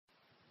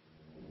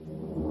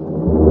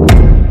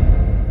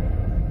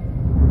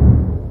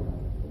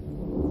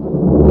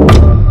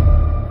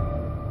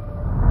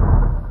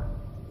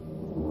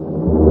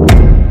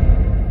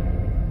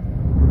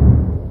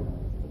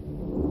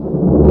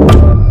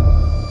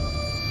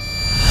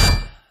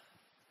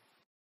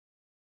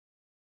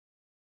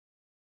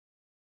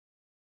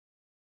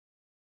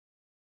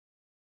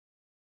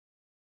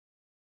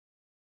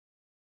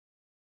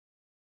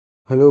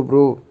Hello,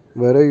 bro.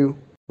 Where are you?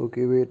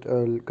 Okay, wait,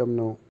 I'll come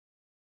now.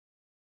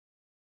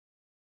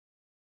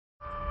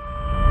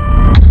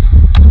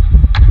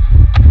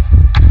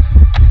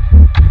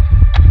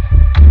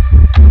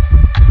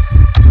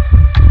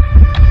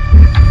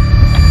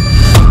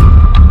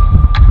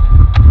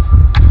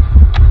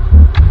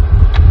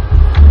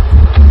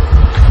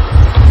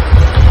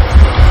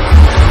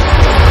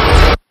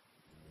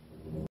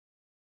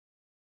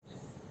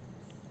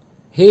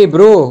 Hey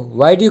bro,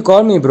 why do you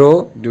call me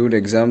bro? Dude,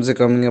 exams are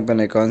coming up and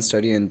I can't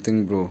study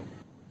anything, bro.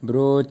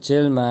 Bro,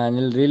 chill man,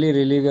 it'll really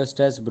relieve your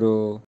stress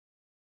bro.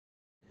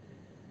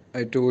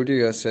 I told you,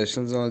 your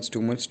sessions are it's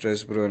too much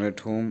stress, bro, and at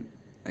home,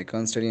 I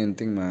can't study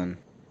anything, man.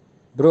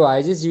 Bro,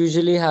 I just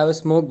usually have a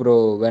smoke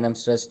bro when I'm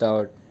stressed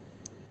out.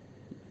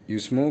 You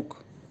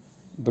smoke?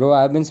 Bro,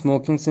 I've been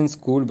smoking since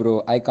school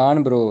bro. I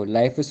can't bro.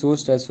 Life is so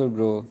stressful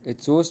bro.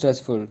 It's so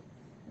stressful.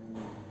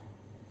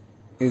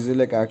 Is it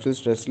like actual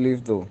stress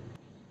relief, though?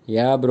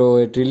 Yeah bro,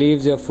 it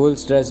relieves your full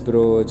stress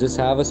bro. Just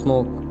have a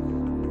smoke.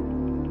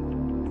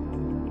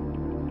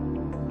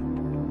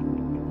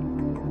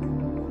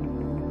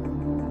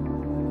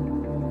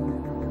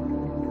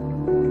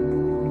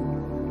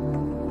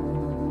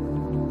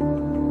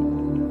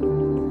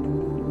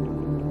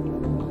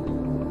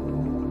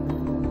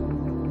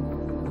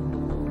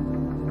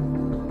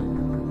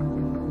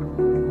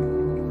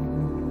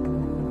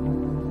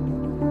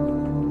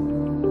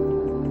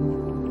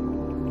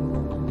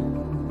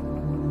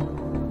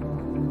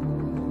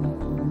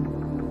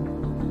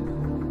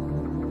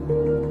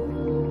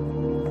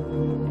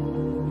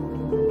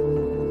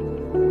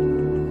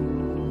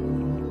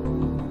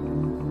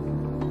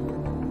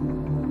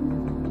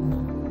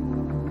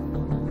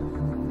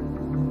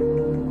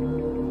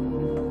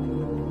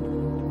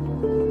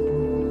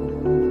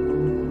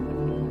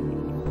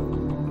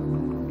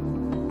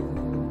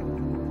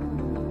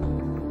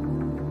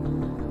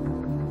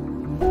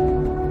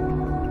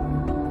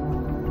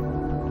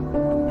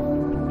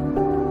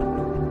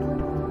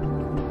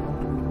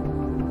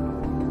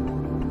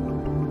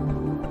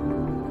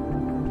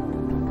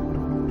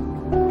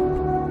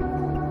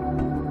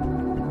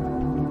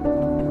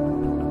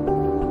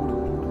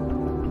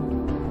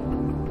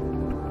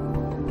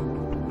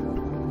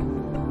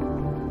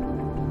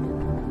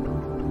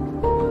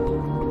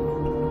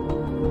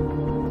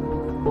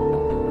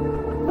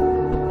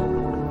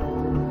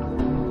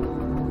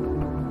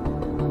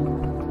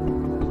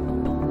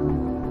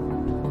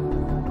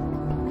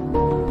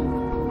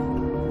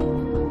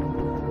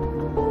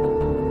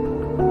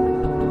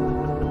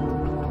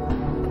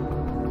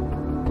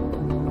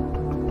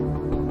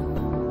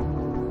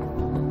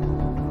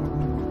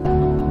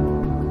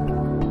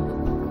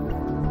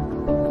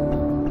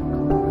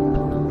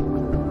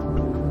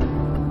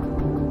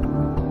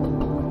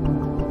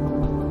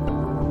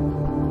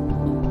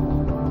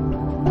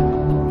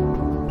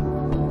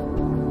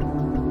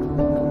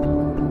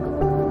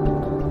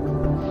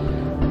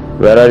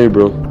 Where are you,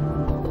 bro?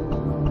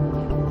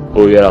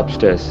 Oh, you're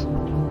upstairs.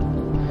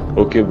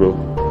 Okay, bro.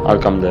 I'll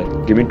come there.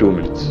 Give me 2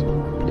 minutes.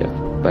 Yeah,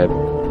 bye,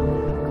 bro.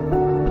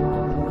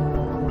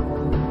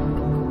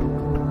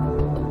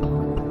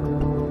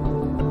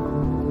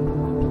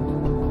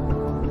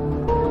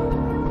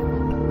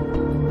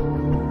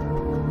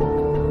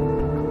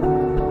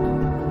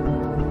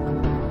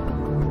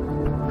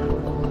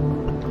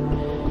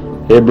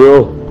 Hey, bro.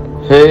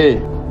 Hey,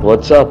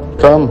 What's up?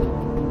 come.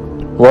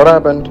 What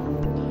happened?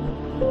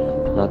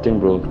 Nothing,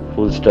 bro.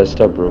 Full stressed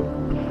up, bro.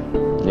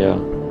 Yeah.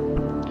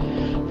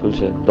 Full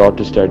stress. Lot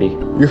to study.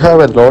 You have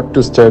a lot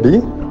to study.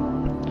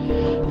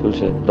 Full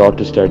stress. Lot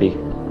to study.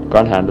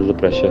 Can't handle the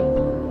pressure.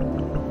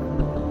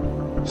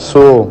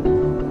 So,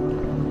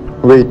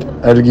 wait,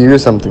 I'll give you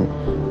something.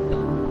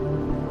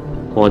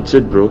 What's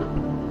it, bro?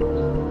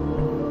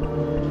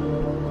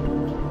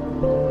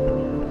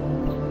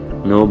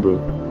 No, bro.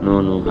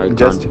 No, I can't.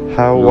 Just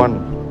have No. one.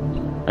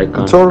 I can't.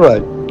 It's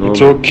alright. No, It's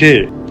bro.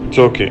 okay. It's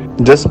okay.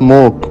 Just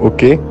smoke,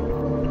 okay?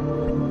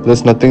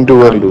 There's nothing to I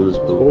worry. can't do this,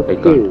 bro. I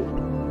can't.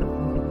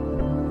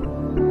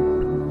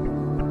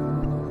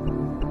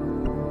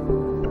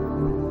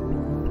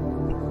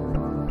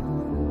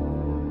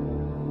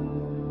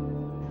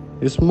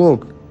 You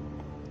smoke.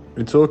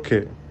 It's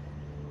okay.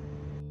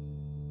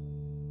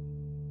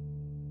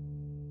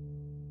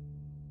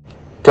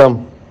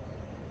 Come,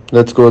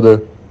 let's go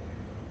there.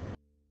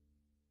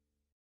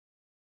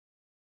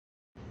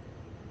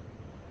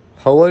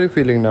 How are you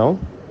feeling now?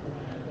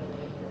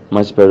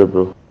 Much better,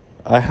 bro.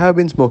 I have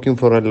been smoking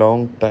for a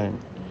long time.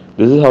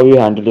 This is how you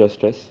handle your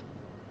stress?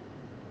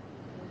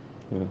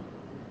 Yeah.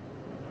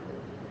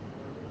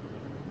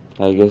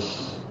 I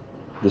guess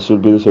this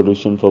would be the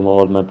solution for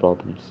all my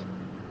problems.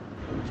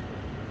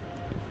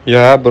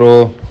 Yeah,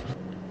 bro.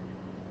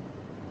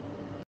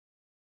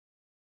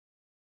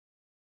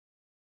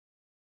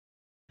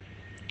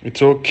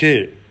 It's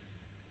okay.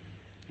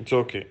 It's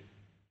okay.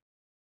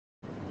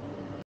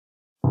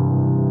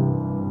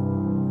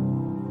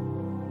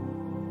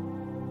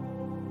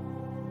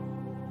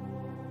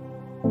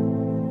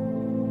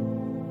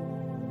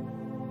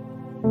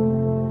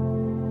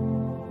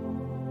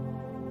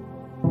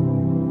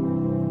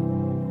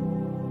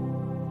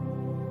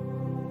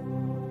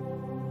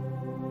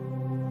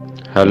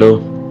 Hello,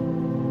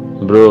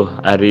 bro.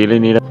 I really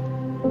need a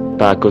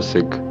pack of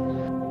cig.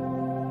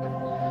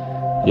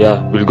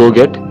 Yeah, we'll go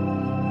get.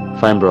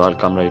 Fine, bro. I'll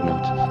come right now.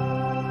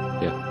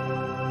 Yeah.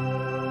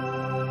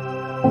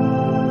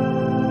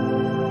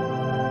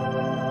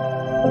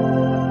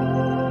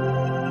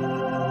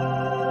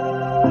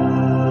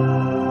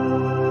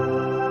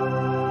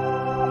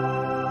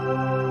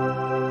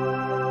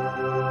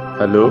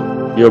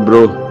 Hello? Yo,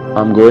 bro.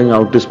 I'm going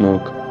out to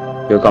smoke.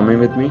 You're coming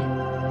with me?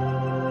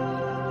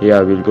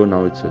 Yeah, we'll go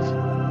now itself.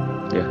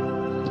 Yeah,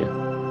 yeah.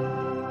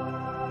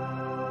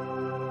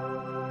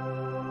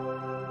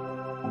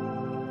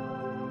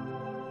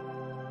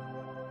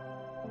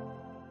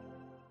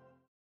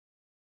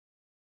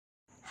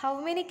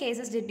 How many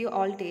cases did you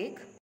all take?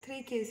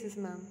 3 cases,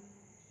 ma'am.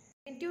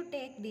 Didn't you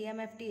take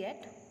DMFT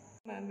yet?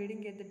 Ma'am, we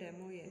didn't get the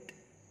demo yet.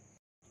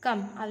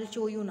 Come, I'll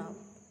show you now.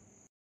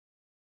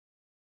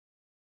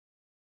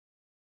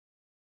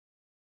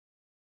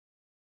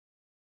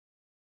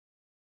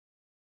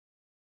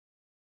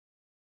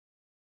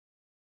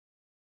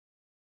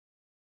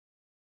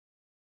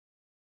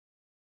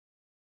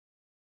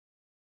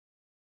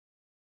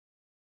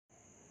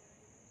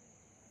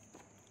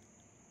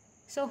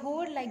 So who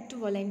would like to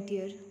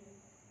volunteer?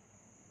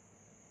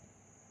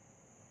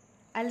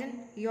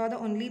 Alan, you're the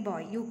only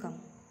boy. You come.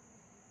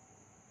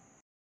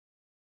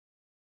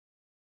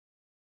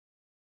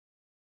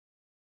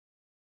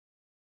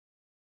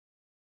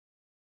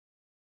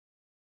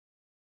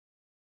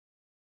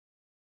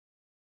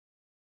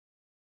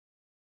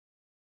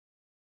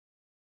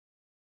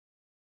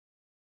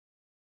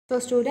 So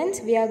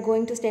students, we are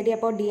going to study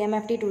about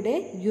DMFT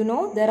today. You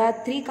know there are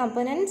 3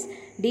 components: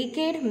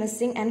 decayed,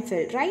 missing and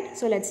filled, right?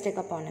 So let's take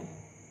upon them.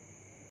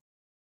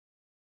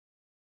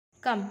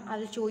 Come,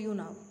 I'll show you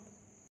now.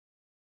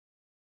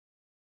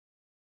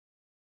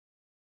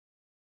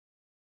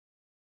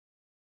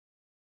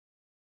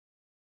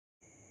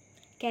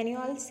 Can you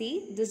all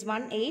see? This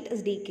 1/8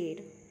 is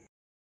decayed.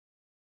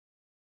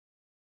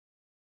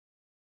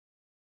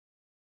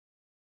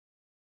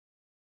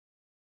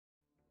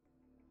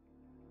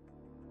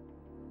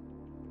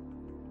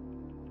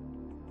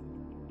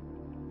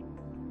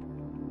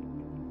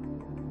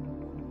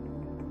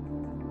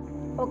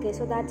 Okay,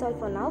 so that's all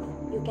for now.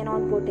 You can all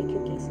go take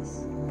your cases.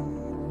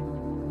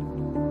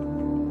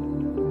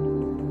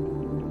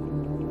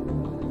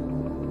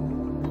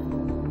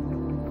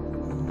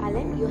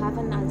 Alan, you have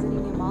an ulcer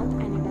in your mouth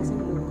and it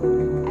doesn't look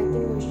good. I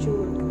think you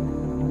should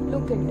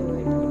look into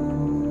it.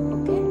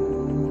 Okay?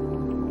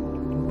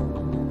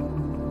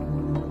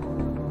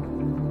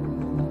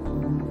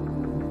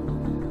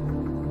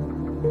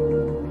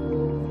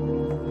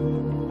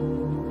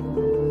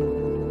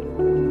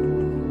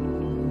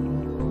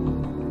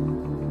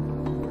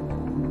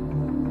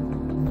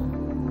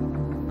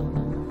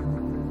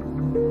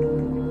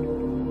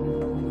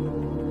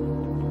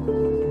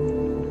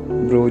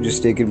 Bro,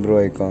 just take it, bro.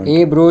 I can't.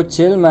 Hey bro,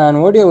 chill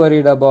man. What are you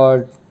worried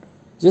about?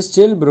 Just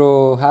chill,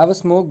 bro. Have a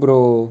smoke,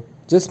 bro.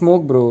 Just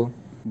smoke, bro.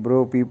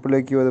 Bro, people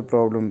like you are the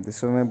problem. This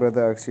is why my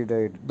brother actually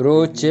died.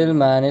 Bro, chill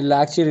man. It'll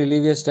actually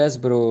relieve your stress,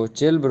 bro.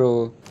 Chill,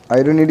 bro.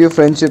 I don't need your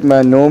friendship,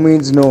 man. No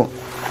means no.